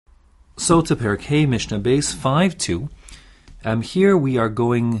Sotah Perkei Mishnah Base 5.2. Here we are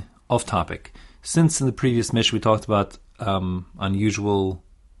going off topic. Since in the previous Mishnah we talked about unusual,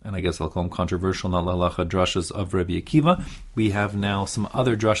 and I guess I'll call them controversial, not halacha drashas of Rabbi Akiva, we have now some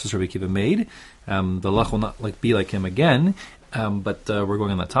other drashas Rabbi Akiva made. The halacha will not be like him again, but we're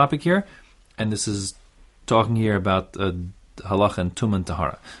going on that topic here, and this is talking here about halacha and tumah and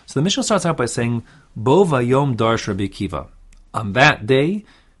tahara. So the Mishnah starts out by saying, Bo vayom darsh Rabbi Akiva. On that day,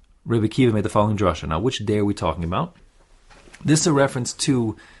 Rabbi Akiva made the following drasha. Now, which day are we talking about? This is a reference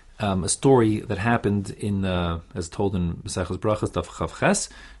to a story that happened in, as told in Maseches Brachos Daf Chav Ches,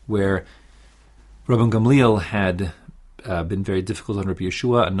 where Rabban Gamliel had been very difficult on Rabbi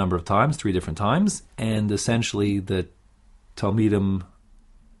Yeshua a number of times, 3 different times, and essentially the Talmidim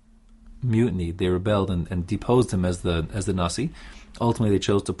mutinied, they rebelled and deposed him as the Nasi. Ultimately, they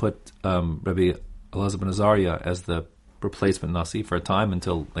chose to put Rabbi Elazar ben Azariah as the replacement Nasi for a time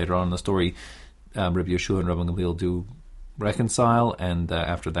until later on in the story, Rabbi Yeshua and Rabban Gamliel do reconcile, and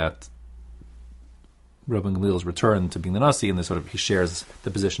after that, Rabban Gamliel's return to being the Nasi, and he shares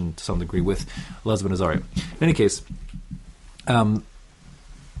the position to some degree with Elazar ben Azariah. In any case,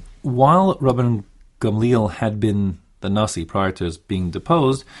 while Rabban Gamliel had been the Nasi prior to his being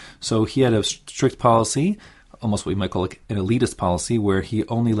deposed, so he had a strict policy, almost what we might call like an elitist policy, where he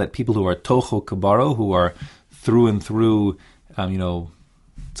only let people who are Tocho Kabaro, who are through and through,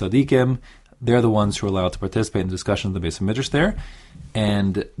 tzaddikim, they're the ones who are allowed to participate in discussions of the Beis Midrash there,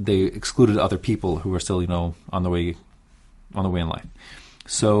 and they excluded other people who were still, on the way in life.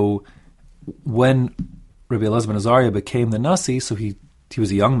 So when Rabbi Elazar ben Azariah became the Nasi, so he was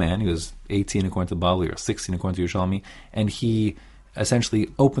a young man, he was 18 according to Bali, or 16 according to Yerushalmi, and he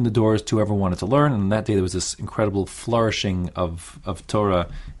essentially opened the doors to whoever wanted to learn, and on that day there was this incredible flourishing of Torah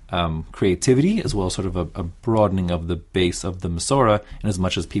creativity, as well as sort of a broadening of the base of the Masorah, in as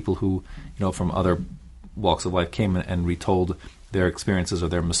much as people who, from other walks of life came and retold their experiences or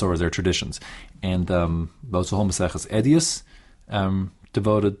their Masorahs, their traditions. And both the whole Maseches Edius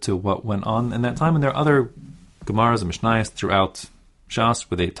devoted to what went on in that time, and there are other Gemaras and Mishnayos throughout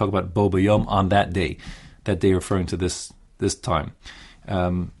Shas where they talk about Bo Bayom on that day referring to this time.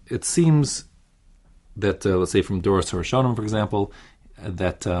 It seems that, let's say from Doros Harashonim, for example,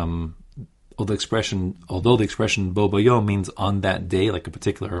 that although the expression Bo Bayom means on that day, like a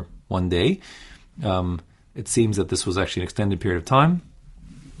particular one day, it seems that this was actually an extended period of time,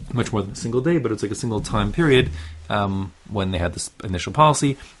 much more than a single day, but it's like a single time period when they had this initial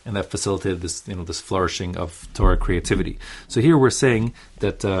policy, and that facilitated this, this flourishing of Torah creativity. So here we're saying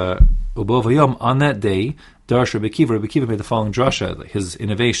that Bo Bayom, on that day, Darsh Rabbi Akiva made the following drasha, his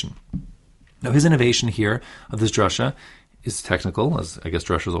innovation. Now his innovation here of this drasha is technical, as I guess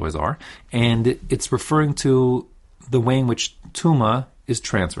drashas always are, and it's referring to the way in which Tumah is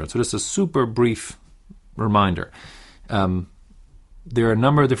transferred. So just a super brief reminder. There are a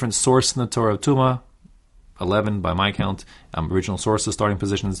number of different sources in the Torah of Tumah, 11 by my count, original sources, starting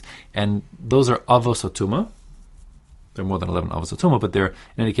positions, and those are Avos Tumah. There are more than 11 Avos Tumah, but they're,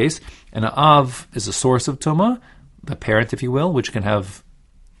 in any case, an Av is a source of Tumah, the parent, if you will, which can have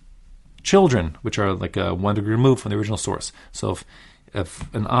children, which are like 1 degree removed from the original source. So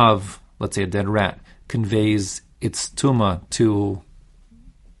if an Av, let's say a dead rat, conveys its Tumah to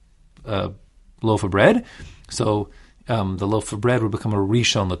a loaf of bread, so the loaf of bread would become a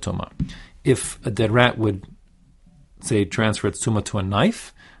Rishon L'Tumah. If a dead rat would, say, transfer its Tumah to a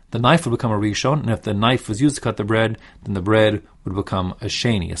knife, the knife would become a Rishon, and if the knife was used to cut the bread, then the bread would become a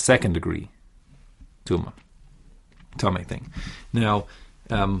Sheni, a 2nd degree Tumah. Tameh thing. Now,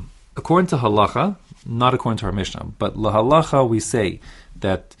 according to halacha, not according to our Mishnah, but la halacha, we say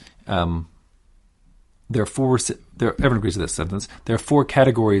that everyone agrees with this sentence, there are 4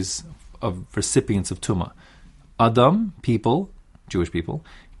 categories of recipients of Tumah. Adam, people, Jewish people,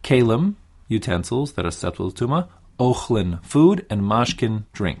 Kalim, utensils that are susceptible to Tumah, Ochlin, food, and Mashkin,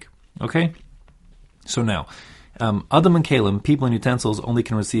 drink. Okay? So now, Adam and Kalim, people and utensils, only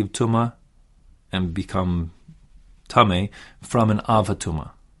can receive Tumah and become Tameh from an Ava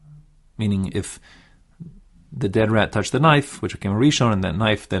Tumah. Meaning if the dead rat touched the knife, which became a Rishon, and that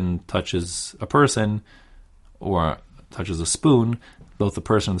knife then touches a person or touches a spoon, both the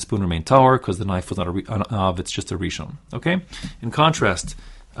person and the spoon remain tahor because the knife was not an Av, it's just a Rishon. Okay? In contrast,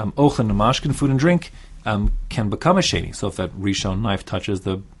 Ochlin and Mashkin, food and drink, can become a Sheni. So if that Rishon knife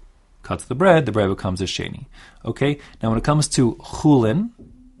cuts the bread becomes a Sheni. Okay? Now when it comes to Chulin,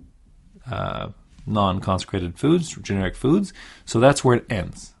 non-consecrated foods, generic foods, so that's where it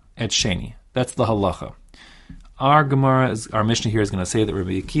ends. At Sheni. That's the halacha. Our Mishnah here is going to say that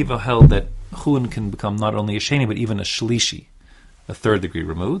Rabbi Akiva held that Chulin can become not only a Sheni, but even a Shlishi, a third degree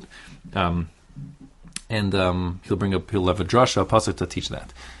removed. He'll have a drasha, a pasuk to teach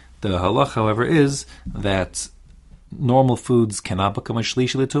that. The halach, however, is that normal foods cannot become a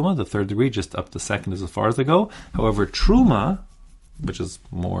shlishi l'tumah, the third degree, just up to second is as far as they go. However, truma, which is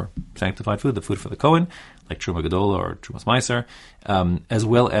more sanctified food, the food for the Kohen, like truma gedola or trumas meiser, as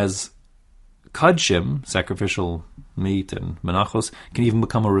well as kadshim, sacrificial meat and menachos, can even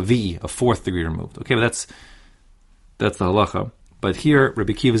become a revi, a fourth degree removed. Okay, but that's the halacha. But here,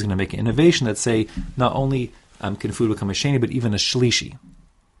 Rabbi Akiva is going to make an innovation that say not only can food become a sheni, but even a shlishi.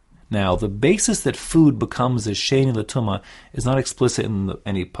 Now, the basis that food becomes a sheni l'tumah is not explicit in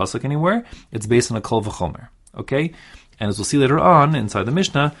any pasuk anywhere. It's based on a kol v'chomer. Okay, and as we'll see later on inside the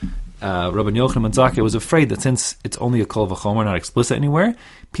Mishnah, Rabbi Yochanan ben Zakkai was afraid that since it's only a kol v'chomer, not explicit anywhere,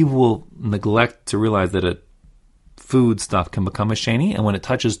 people will neglect to realize that a food stuff can become a sheni, and when it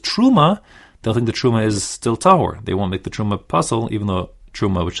touches truma, they'll think the truma is still tahor. They won't make the truma pasul, even though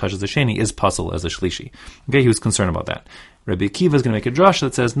truma, which touches the sheni, is pasul as a shlishi. Okay, he was concerned about that. Rabbi Akiva is going to make a drasha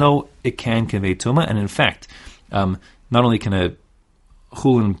that says, no, it can convey tuma, and in fact, not only can a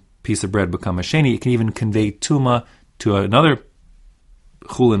chulin piece of bread become a sheni, it can even convey tuma to another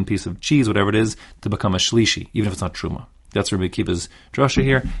chulin piece of cheese, whatever it is, to become a shlishi, even if it's not truma. That's Rabbi Akiva's drasha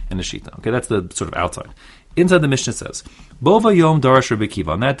here, and the shita. Okay, that's the sort of outside. Inside the Mishnah says, Bova Yom Darash Rabbi Akiva.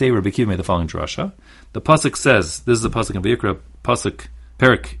 On that day, Rabbi Akiva made the following drasha. The pasuk says, this is the pasuk in Vayikra, pasuk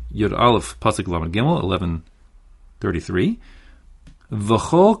Perik Yud Aleph, pasuk Lamed Gimel, 11:33.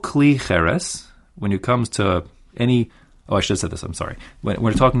 V'chol kli cheres. When it comes to any, I should have said this. I'm sorry.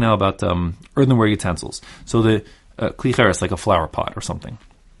 We're talking now about earthenware utensils. So the kli cheres, like a flower pot or something.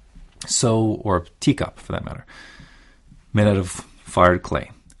 So, or teacup for that matter, made out of fired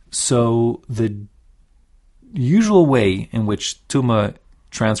clay. So the usual way in which tuma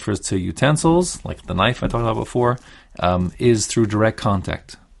transfers to utensils, like the knife I talked about before, is through direct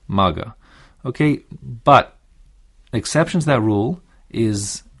contact, maga. Okay, but exception to that rule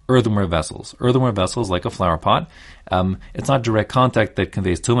is earthenware vessels. Earthenware vessels, like a flower pot, it's not direct contact that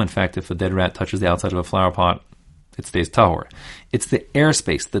conveys tuma. In fact, if a dead rat touches the outside of a flower pot, it stays tahor. It's the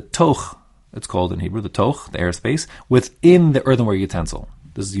airspace, the toch, it's called in Hebrew, the toch, the airspace, within the earthenware utensil.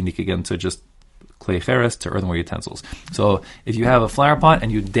 This is unique again to just clay cheres to earthenware utensils. So if you have a flower pot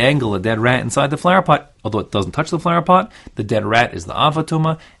and you dangle a dead rat inside the flower pot, although it doesn't touch the flower pot, the dead rat is the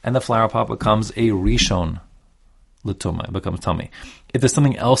avatuma, and the flower pot becomes a rishon l'tuma. It becomes tummy. If there's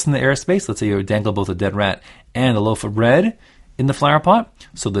something else in the airspace, let's say you dangle both a dead rat and a loaf of bread in the flower pot,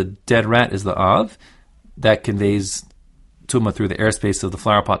 so the dead rat is the av, that conveys tuma through the airspace of the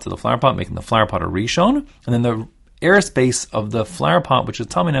flower pot to the flower pot, making the flower pot a rishon, and then the airspace of the flower pot, which is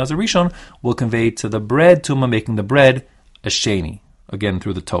tummy now as a rishon, will convey to the bread tuma, making the bread a sheni, again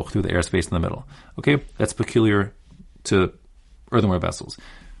through the toch, through the airspace in the middle. Okay, that's peculiar to earthenware vessels,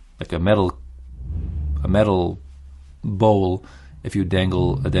 like a metal bowl. If you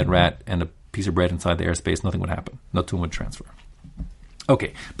dangle a dead rat and a piece of bread inside the airspace, nothing would happen. No tuma would transfer.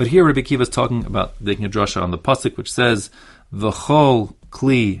 Okay, but here Rabbi Akiva is talking about making a drasha on the pasuk, which says, "V'chol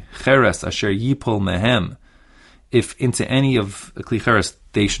kli cheres asher yipol mehem." If into any of the kli cheres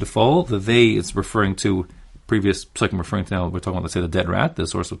they should fall, the they is referring to previous psukim, referring to now we're talking about, let's say, the dead rat, the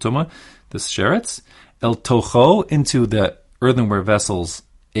source of tuma, the sheretz, el tocho, into the earthenware vessel's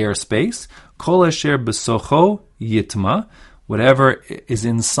airspace, kol asher besocho yitma, whatever is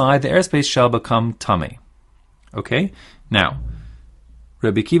inside the airspace shall become tame. Okay, now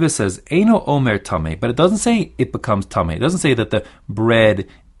Rabbi Akiva says, Eino omer tame, but it doesn't say it becomes tame. It doesn't say that the bread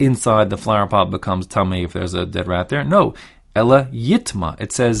inside the flower pot becomes tame if there's a dead rat there. No, ella yitma.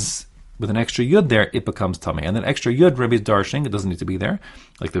 It says with an extra yud there, it becomes tame. And then extra yud, Rabbi's darshing, it doesn't need to be there,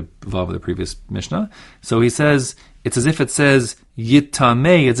 like the vav of the previous Mishnah. So he says, it's as if it says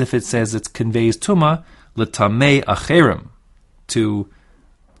yitame, as if it says it conveys tuma, l'tamei acherim, to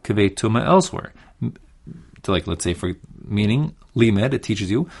convey tuma elsewhere. To, like, let's say, for meaning, limed, it teaches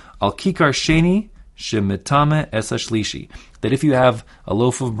you, al kikar sheni shemitame esa shlishi, that if you have a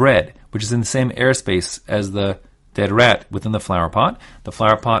loaf of bread, which is in the same airspace as the dead rat within the flower pot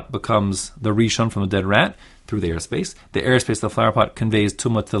becomes the rishon from the dead rat through the airspace. The airspace of the flower pot conveys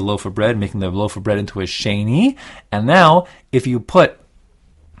tuma to the loaf of bread, making the loaf of bread into a sheni. And now, if you put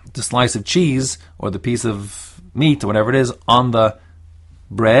the slice of cheese or the piece of meat or whatever it is on the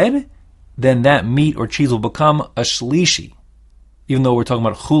bread, then that meat or cheese will become a shlishi, even though we're talking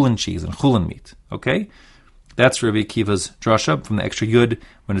about chulin cheese and chulin meat. Okay? That's Rabbi Akiva's drasha from the extra yud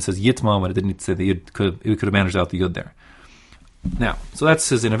when it says yitma, when it didn't say the yud, it could have managed out the yud there. Now, so that's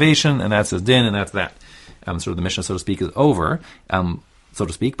his innovation, and that's his din, and that's that. Sort of the Mishnah, so to speak, is over, so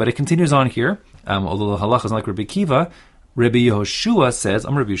to speak, but it continues on here. Although the halach is not like Rabbi Akiva, Rabbi Yehoshua says,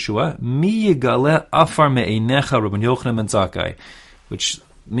 I'm Rabbi Yehoshua, mi yigale afar me'einecha Rabbi Yochanan ben Zakkai, which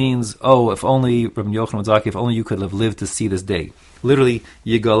means, if only Rabbi Yochanan ben Zakkai, if only you could have lived to see this day. Literally,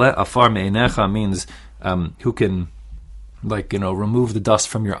 yigale afar me'einecha means who can, remove the dust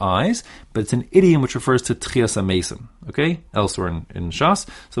from your eyes, but it's an idiom which refers to Tchias HaMesim, okay? Elsewhere in Shas.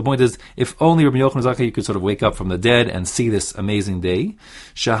 So the point is, if only Rabbi Yochanan ben Zakkai, you could sort of wake up from the dead and see this amazing day.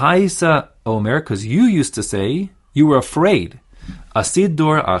 Shahaisa Omer, because you used to say, you were afraid, Asid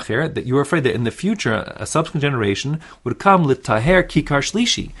Dor Acher, that you were afraid that in the future, a subsequent generation would come Litaher Kikar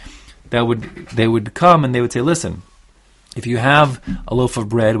Shlishi. They would come and they would say, listen, if you have a loaf of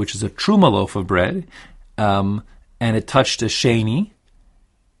bread, which is a truma loaf of bread, and it touched a sheni,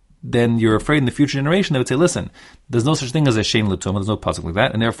 then you're afraid in the future generation they would say, listen, there's no such thing as a sheni l'tuma, there's no pasuk like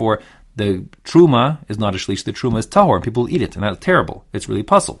that, and therefore the truma is not a shlish, the truma is tahor, and people will eat it, and that's terrible. It's really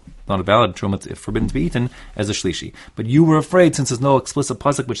puzzle. It's not a valid truma, it's forbidden to be eaten as a shlishi. But you were afraid, since there's no explicit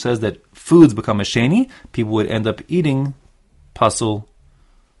pasuk which says that foods become a sheni, people would end up eating puzzle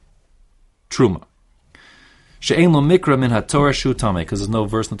truma. She'ein lo mikra min haTorah shu tameh, because there's no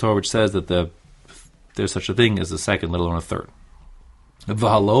verse in the Torah which says that there's such a thing as a second, let alone a third.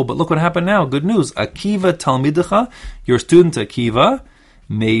 V'halo, but look what happened now. Good news. Akiva talmidecha, your student Akiva,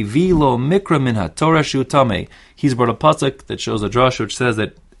 mevi lo mikra min haTorah shu tameh. He's brought a pasuk that shows a drasha which says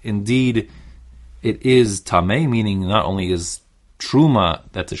that indeed it is tameh, meaning not only is truma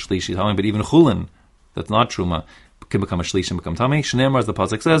that's a shlishi tameh, but even chulin that's not truma can become a shlish and become tameh. Shneimar, as the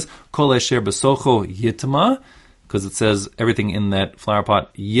pasuk says, kol esher besocho yitma, because it says everything in that flower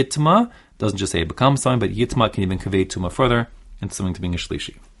pot yitma. Doesn't just say it becomes something, but yitma can even convey tuma further into something to being a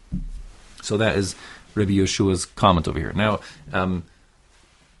shlishi. So that is Rabbi Yeshua's comment over here. Now,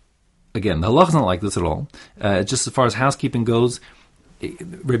 again, the halach is not like this at all. Just as far as housekeeping goes,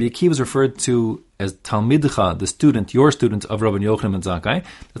 Rabbi Akiva is referred to as Talmidcha, the student, your student of Rabbi Yochanan ben Zakkai.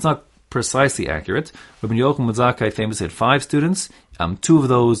 That's not precisely accurate. Rabbi Yochanan ben Zakkai famously had 5 students. 2 of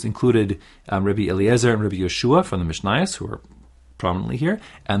those included Rabbi Eliezer and Rabbi Yeshua from the Mishnayos, who are prominently here,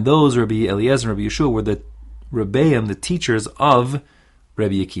 and those Rabbi Eliezer and Rabbi Yeshua were the Rebbeim, the teachers of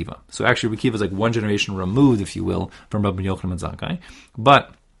Rabbi Akiva. So actually Rabbi Akiva is like one generation removed, if you will, from Rabbi Yochanan ben Zakkai.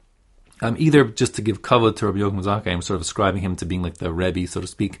 But either just to give kavod to Rabbi Yochanan ben Zakkai, I'm sort of ascribing him to being like the Rebbe, so to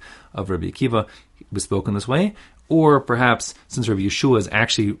speak, of Rabbi Akiva, he was spoken this way, or perhaps since Rabbi Yeshua is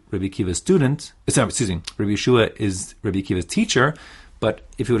actually Rabbi Akiva's student, Rabbi Yeshua is Rabbi Akiva's teacher, but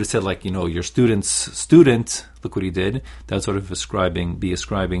if he would have said, your student's student, look what he did, that would sort of be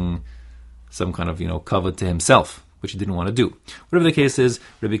ascribing some kind of, kavod to himself, which he didn't want to do. Whatever the case is,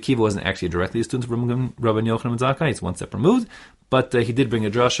 Rabbi Akiva wasn't actually directly a student of Rabbi Yochanan ben Zakkai, he's one step removed, but he did bring a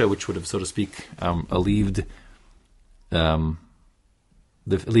drasha which would have, so to speak, alleviated the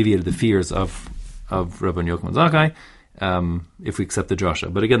fears of Rabbi Yochanan ben Zakkai, if we accept the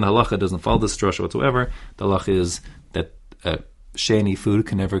drasha. But again, the halacha doesn't follow this drasha whatsoever. The halacha is that sheni food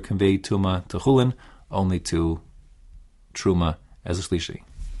can never convey tuma to chulin, only to truma as a shlishi.